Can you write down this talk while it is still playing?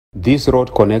This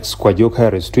road connects Kuajok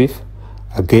airstrip,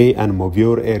 Agay and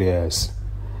Mabior areas.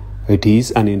 It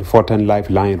is an important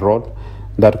lifeline road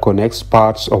that connects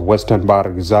parts of western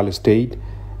Bahr Ghazal state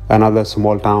and other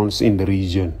small towns in the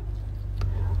region.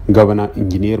 Governor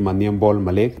Engineer Manhiem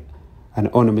Malek and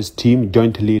UNMISS team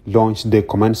jointly launched the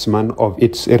commencement of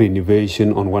its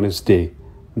renovation on Wednesday.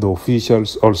 The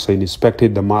officials also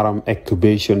inspected the Maram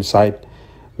excavation site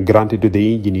granted to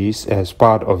the engineers as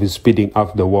part of speeding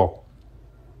up the work.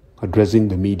 Addressing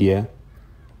the media,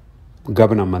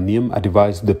 Governor Manhiem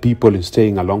advised the people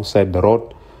staying alongside the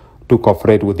road to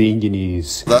cooperate with the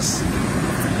engineers. Thus,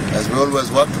 as we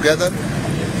always work together,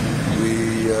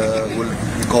 we will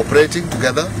be cooperating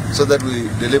together so that we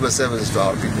deliver services to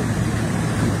our people.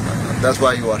 That's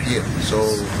why you are here. So,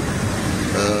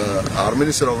 our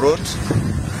Minister of Roads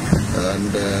and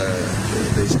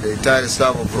the entire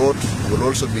staff of Road will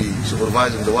also be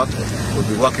supervising the work. We'll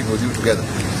be working with you together,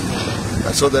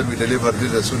 so that we deliver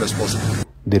this as soon as possible.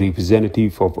 The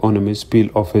representative of UNMISS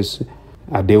Field Office,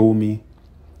 Adeumi,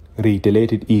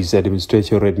 reiterated his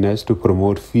administration readiness to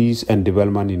promote peace and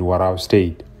development in Warrap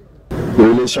State. The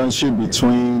relationship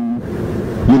between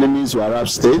UNMISS Warrap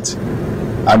State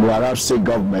and Warrap State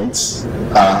governments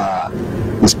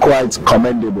is quite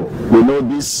commendable. We know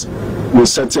this will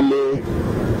certainly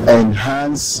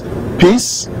enhance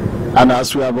peace, and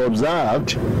as we have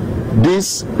observed,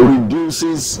 this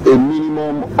reduces a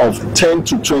minimum of 10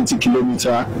 to 20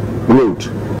 kilometer road.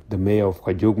 The mayor of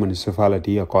Kuajok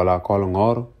municipality, Akola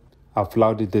Kolongor,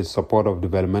 applauded the support of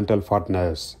developmental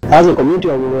partners. As a community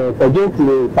of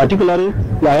Kuajok, particularly,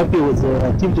 we are happy with the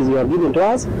activities you have given to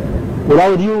us.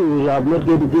 Without you, we have not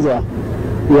get this.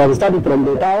 We have started from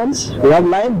the towns. We have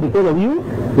life because of you.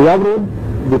 We have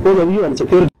road because of you and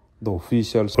security. The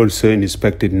officials also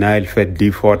inspected Nile-pet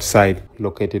default site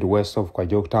located west of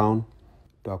Kuajok town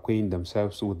to acquaint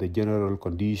themselves with the general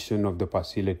condition of the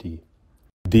facility.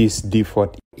 This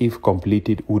default, if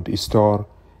completed, would store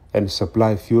and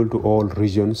supply fuel to all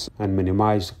regions and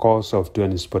minimize costs of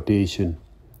transportation.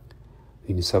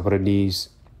 In several days,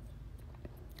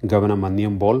 Governor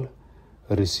Manhiem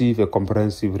received a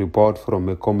comprehensive report from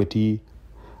a committee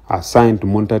assigned to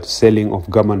monitor selling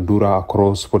of government dura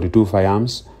across 42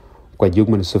 farms, Kuajok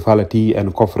municipality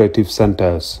and cooperative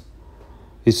centers.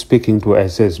 Speaking to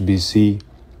SSBC,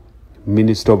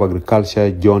 Minister of Agriculture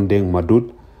John Deng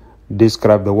Madut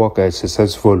described the work as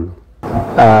successful.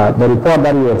 The report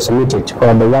that we have submitted,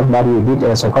 or the work that we did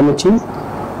as a committee,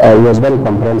 was very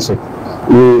comprehensive.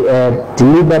 We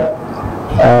delivered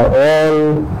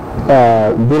all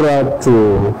dura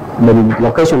to the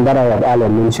location that I had earlier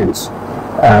mentioned,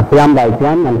 plan by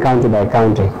plan and county by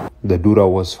county. The dura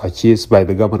was purchased by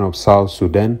the government of South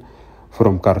Sudan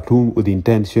from Khartoum with the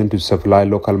intention to supply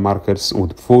local markets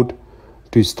with food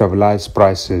to stabilize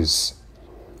prices.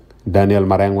 Daniel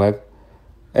Marangwek,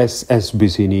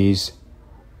 SSBC News,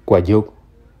 Kuajok,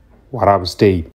 Warrap State.